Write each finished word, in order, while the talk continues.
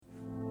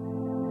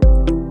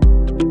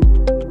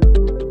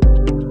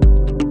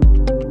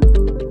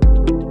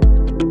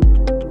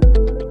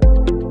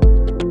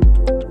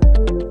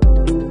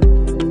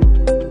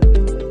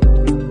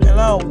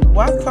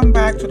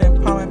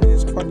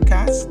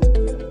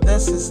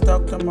This is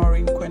Dr.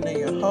 Maurine, Kwende,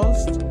 your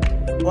host.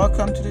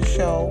 Welcome to the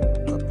show,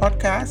 a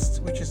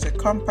podcast which is a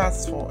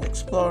compass for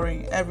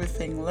exploring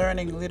everything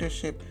learning,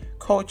 leadership,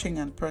 coaching,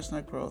 and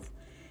personal growth.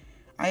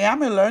 I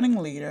am a learning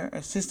leader,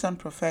 assistant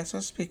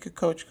professor, speaker,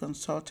 coach,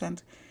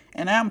 consultant,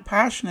 and I am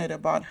passionate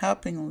about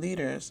helping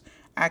leaders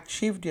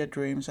achieve their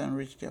dreams and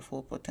reach their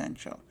full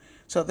potential.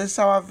 So this is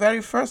our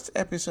very first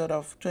episode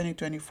of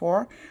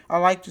 2024. I'd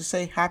like to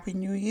say Happy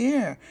New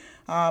Year.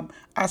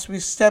 As we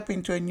step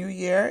into a new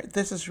year,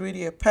 this is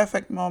really a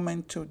perfect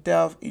moment to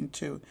delve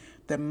into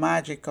the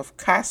magic of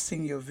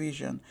casting your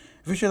vision,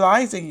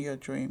 visualizing your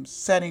dreams,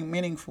 setting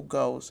meaningful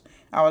goals.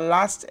 Our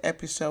last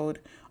episode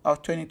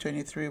of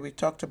 2023, we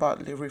talked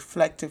about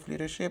reflective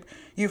leadership.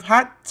 You've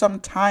had some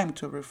time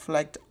to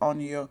reflect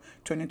on your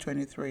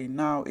 2023.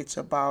 Now it's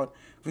about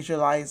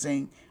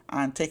visualizing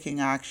and taking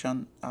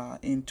action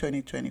in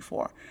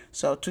 2024.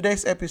 So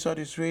today's episode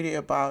is really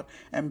about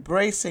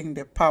embracing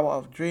the power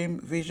of dream,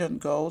 vision,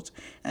 goals,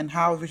 and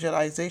how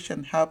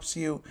visualization helps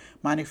you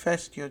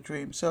manifest your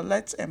dreams. So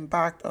let's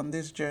embark on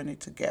this journey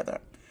together.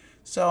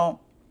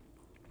 So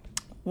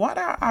what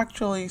are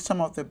actually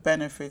some of the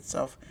benefits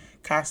of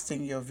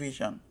casting your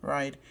vision,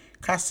 right?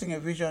 Casting a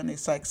vision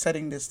is like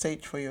setting the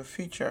stage for your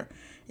future.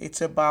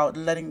 It's about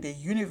letting the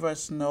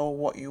universe know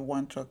what you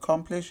want to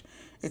accomplish.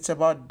 It's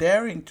about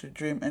daring to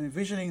dream,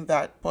 envisioning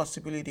that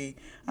possibility,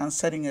 and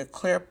setting a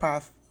clear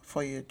path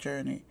for your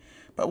journey.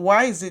 But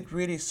why is it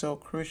really so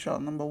crucial?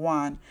 Number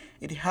one,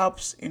 it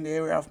helps in the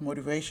area of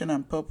motivation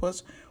and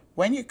purpose.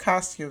 When you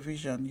cast your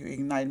vision, you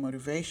ignite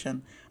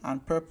motivation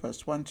and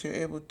purpose. Once you're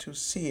able to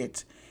see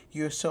it,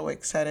 you're so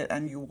excited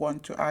and you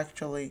want to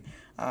actually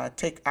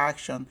take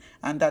action,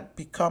 and that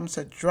becomes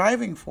a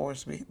driving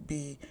force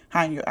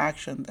behind your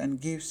action and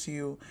gives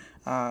you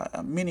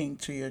a meaning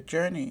to your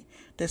journey.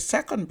 The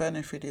second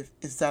benefit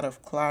is that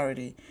of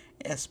clarity,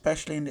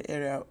 especially in the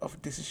area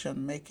of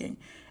decision making.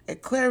 A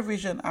clear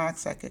vision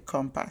acts like a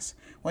compass.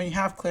 When you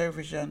have clear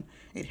vision,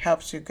 it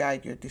helps you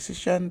guide your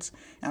decisions.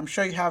 I'm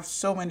sure you have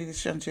so many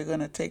decisions you're going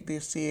to take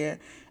this year,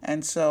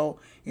 and so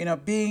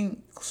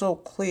being so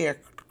clear,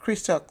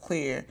 crystal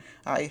clear,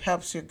 it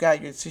helps you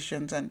guide your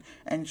decisions and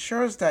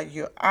ensures that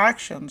your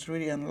actions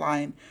really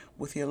align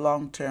with your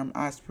long-term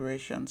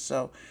aspirations.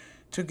 So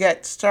to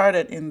get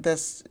started in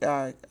this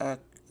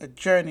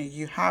journey,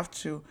 you have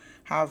to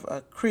have a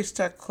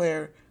crystal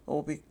clear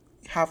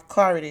have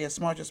clarity as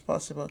much as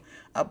possible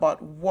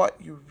about what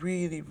you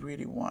really,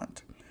 really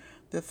want.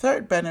 The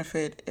third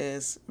benefit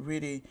is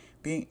really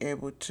being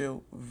able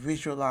to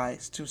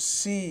visualize, to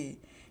see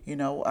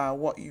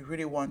what you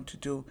really want to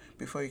do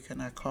before you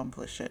can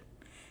accomplish it.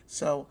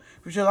 So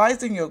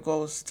visualizing your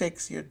goals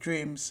takes your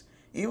dreams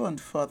even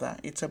further.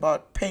 It's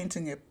about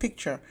painting a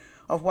picture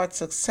of what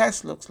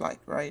success looks like,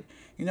 right?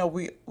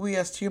 We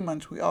as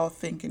humans, we all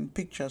think in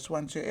pictures.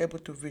 Once you're able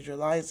to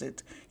visualize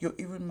it, you're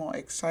even more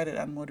excited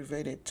and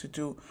motivated to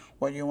do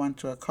what you want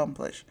to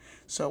accomplish.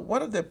 So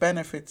what are the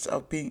benefits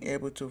of being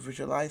able to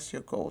visualize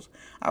your goals?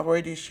 I've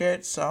already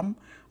shared some.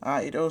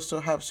 It also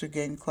helps you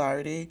gain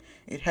clarity.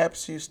 It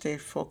helps you stay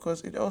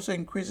focused. It also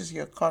increases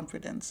your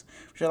confidence.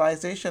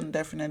 Visualization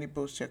definitely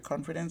boosts your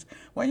confidence.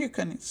 When you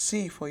can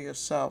see for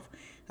yourself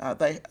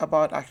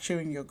about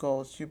achieving your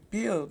goals, you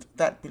build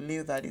that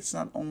belief that it's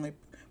not only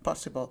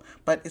possible,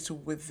 but it's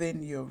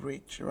within your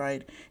reach,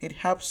 right? It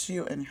helps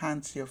you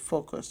enhance your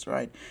focus,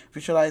 right?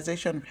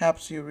 Visualization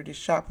helps you really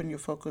sharpen your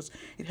focus.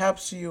 It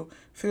helps you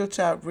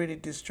filter out really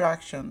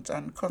distractions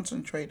and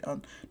concentrate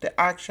on the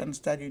actions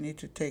that you need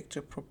to take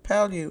to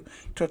propel you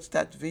towards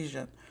that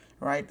vision,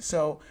 right?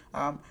 So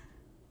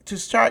to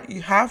start,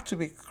 you have to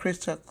be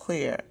crystal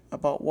clear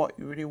about what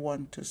you really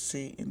want to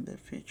see in the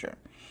future.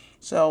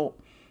 So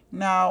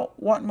now,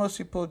 what most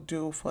people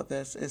do for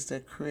this is they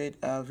create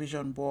a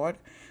vision board.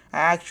 I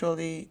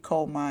actually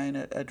call mine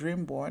a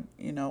dream board,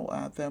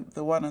 the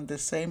one on the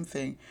same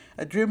thing.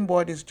 A dream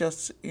board is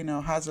just,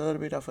 has a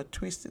little bit of a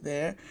twist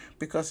there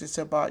because it's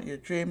about your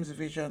dreams,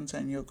 visions,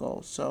 and your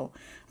goals. So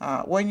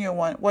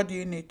what do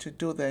you need to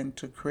do then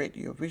to create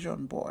your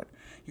vision board?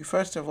 You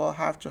first of all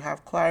have to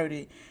have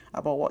clarity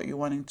about what you're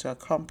wanting to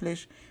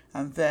accomplish,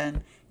 and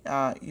then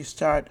you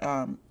start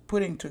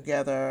putting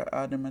together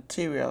the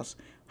materials.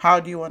 How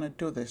do you want to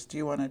do this? Do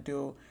you want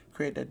to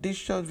create a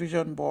digital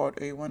vision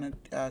board, or you want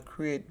to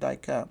create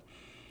like a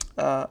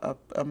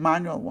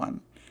manual one,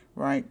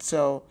 right?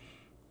 So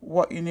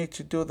what you need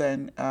to do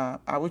then,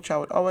 which I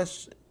would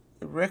always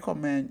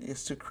recommend,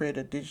 is to create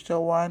a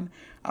digital one.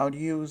 I would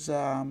use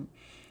a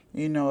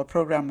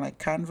program like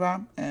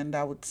Canva, and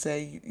I would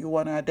say you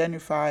want to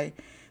identify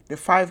the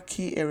 5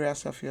 key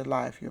areas of your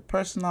life: your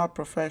personal,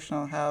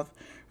 professional, health,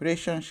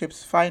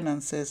 relationships,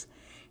 finances.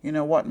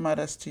 What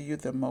matters to you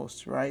the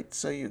most, right?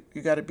 So you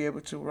got to be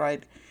able to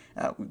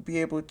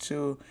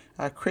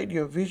create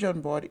your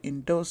vision board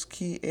in those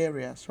key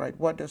areas, right?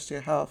 What does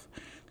your health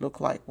look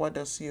like? What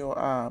does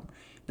your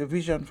the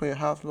vision for your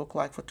health look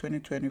like for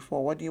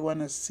 2024? What do you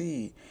want to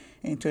see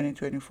in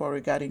 2024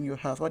 regarding your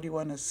health? What do you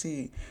want to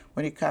see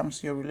when it comes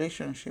to your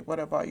relationship? What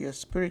about your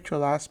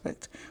spiritual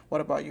aspect?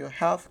 What about your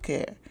health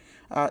care?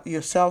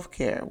 your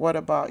self-care? What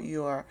about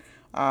your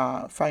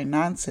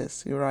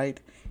finances, right?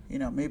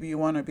 Maybe you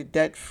want to be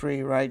debt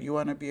free, right? You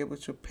want to be able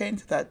to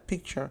paint that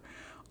picture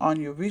on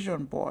your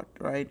vision board,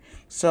 right?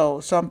 So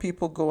some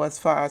people go as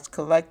far as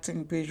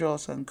collecting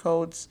visuals and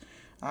codes,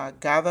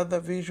 gather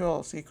the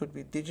visuals. It could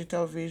be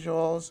digital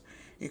visuals,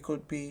 it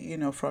could be,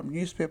 from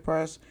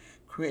newspapers.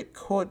 Create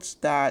codes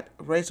that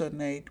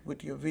resonate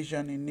with your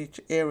vision in each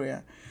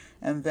area,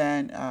 and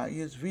then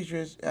use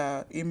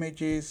visuals,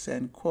 images,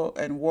 and quote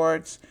and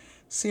words,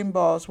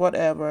 symbols,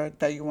 whatever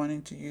that you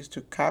wanting to use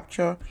to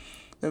capture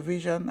the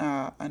vision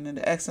and in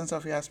the essence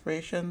of your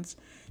aspirations.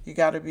 You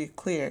got to be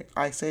clear.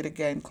 I say it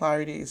again,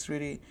 clarity is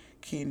really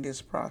key in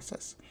this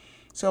process.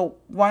 So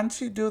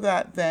once you do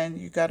that, then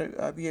you got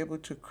to be able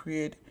to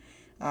create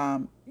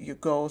your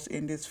goals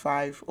in these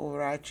five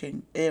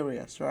overarching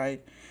areas,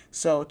 right?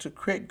 So to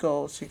create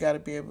goals, you got to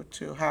be able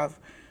to have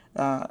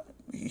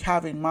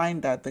in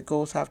mind that the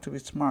goals have to be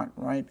SMART,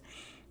 right?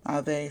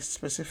 Are they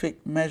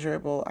specific,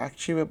 measurable,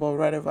 achievable,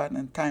 relevant,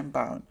 and time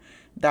bound?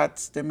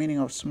 That's the meaning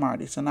of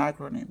SMART. It's an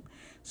acronym.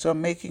 So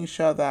making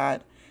sure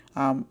that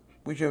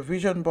with your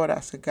vision board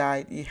as a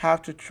guide, you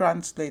have to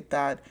translate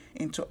that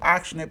into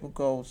actionable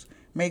goals,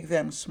 make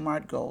them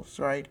SMART goals,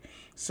 right?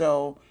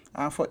 So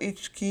for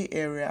each key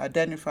area,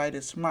 identify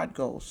the SMART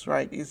goals,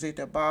 right? Is it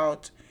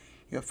about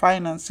your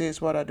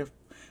finances? What are the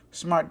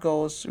SMART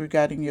goals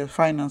regarding your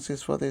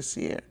finances for this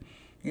year?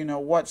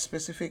 What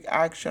specific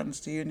actions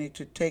do you need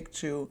to take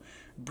to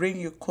bring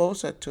you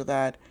closer to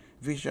that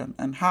vision,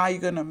 and how are you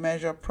going to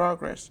measure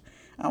progress,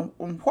 and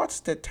what's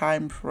the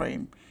time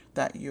frame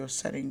that you're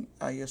setting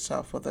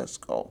yourself for this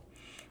goal?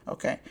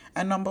 Okay,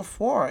 and number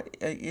four,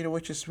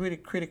 which is really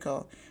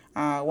critical,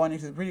 one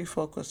is to really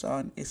focus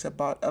on, is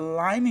about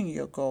aligning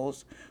your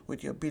goals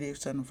with your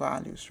beliefs and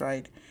values,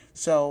 right?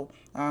 So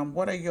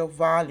what are your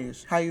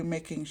values? How are you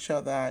making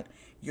sure that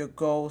your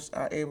goals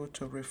are able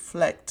to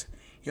reflect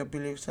your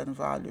beliefs and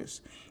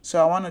values?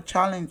 So I want to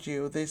challenge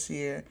you this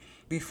year: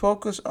 be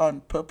focused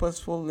on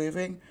purposeful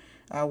living,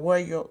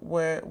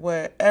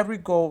 where every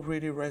goal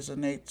really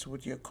resonates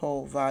with your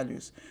core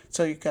values,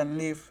 so you can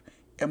live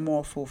a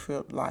more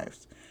fulfilled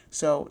life.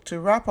 So to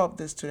wrap up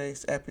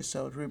today's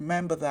episode,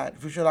 remember that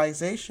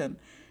visualization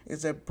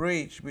is a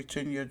bridge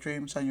between your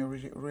dreams and your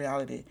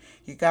reality.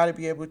 You got to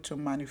be able to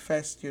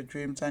manifest your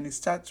dreams, and it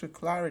starts with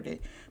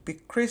clarity. Be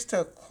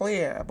crystal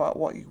clear about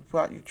what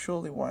you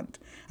truly want,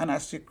 and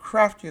as you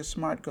craft your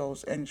SMART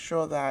goals,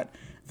 ensure that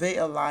they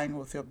align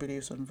with your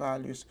beliefs and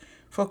values,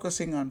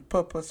 focusing on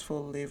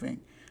purposeful living.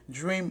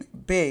 Dream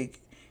big.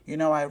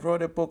 I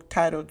wrote a book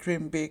titled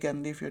Dream Big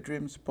and Live Your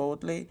Dreams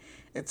Boldly.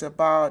 It's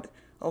about,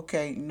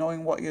 okay,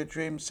 knowing what your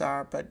dreams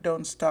are, but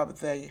don't stop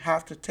there. You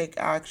have to take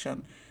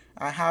action.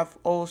 I have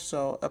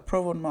also a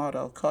proven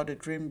model called the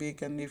Dream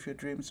Big and Live Your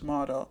Dreams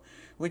model,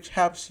 which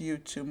helps you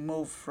to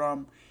move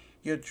from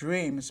your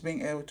dreams,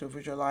 being able to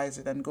visualize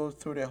it and go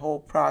through the whole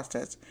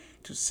process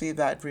to see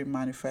that dream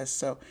manifest.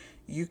 So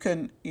you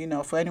can,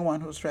 for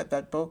anyone who's read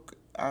that book,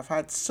 I've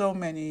had so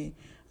many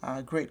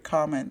great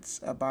comments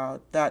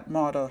about that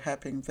model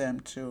helping them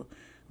to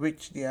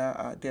reach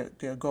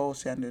their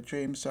goals and their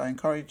dreams. So I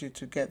encourage you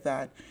to get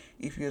that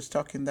if you're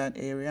stuck in that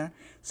area.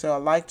 So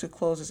I'd like to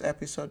close this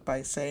episode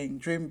by saying,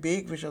 dream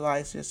big,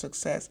 visualize your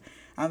success,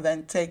 and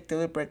then take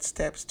deliberate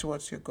steps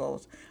towards your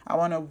goals. I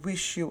want to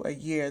wish you a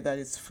year that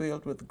is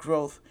filled with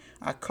growth,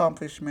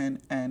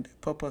 accomplishment, and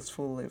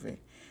purposeful living.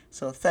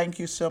 So thank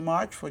you so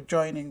much for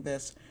joining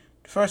this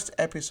first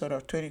episode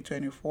of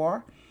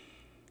 2024.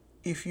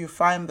 If you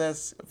find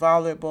this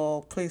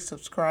valuable, please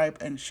subscribe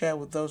and share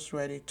with those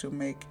ready to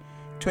make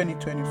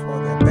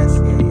 2024 their best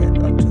year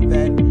yet. Until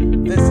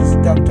then, this is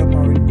Dr.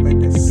 Maurine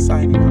Kwende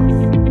signing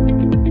off.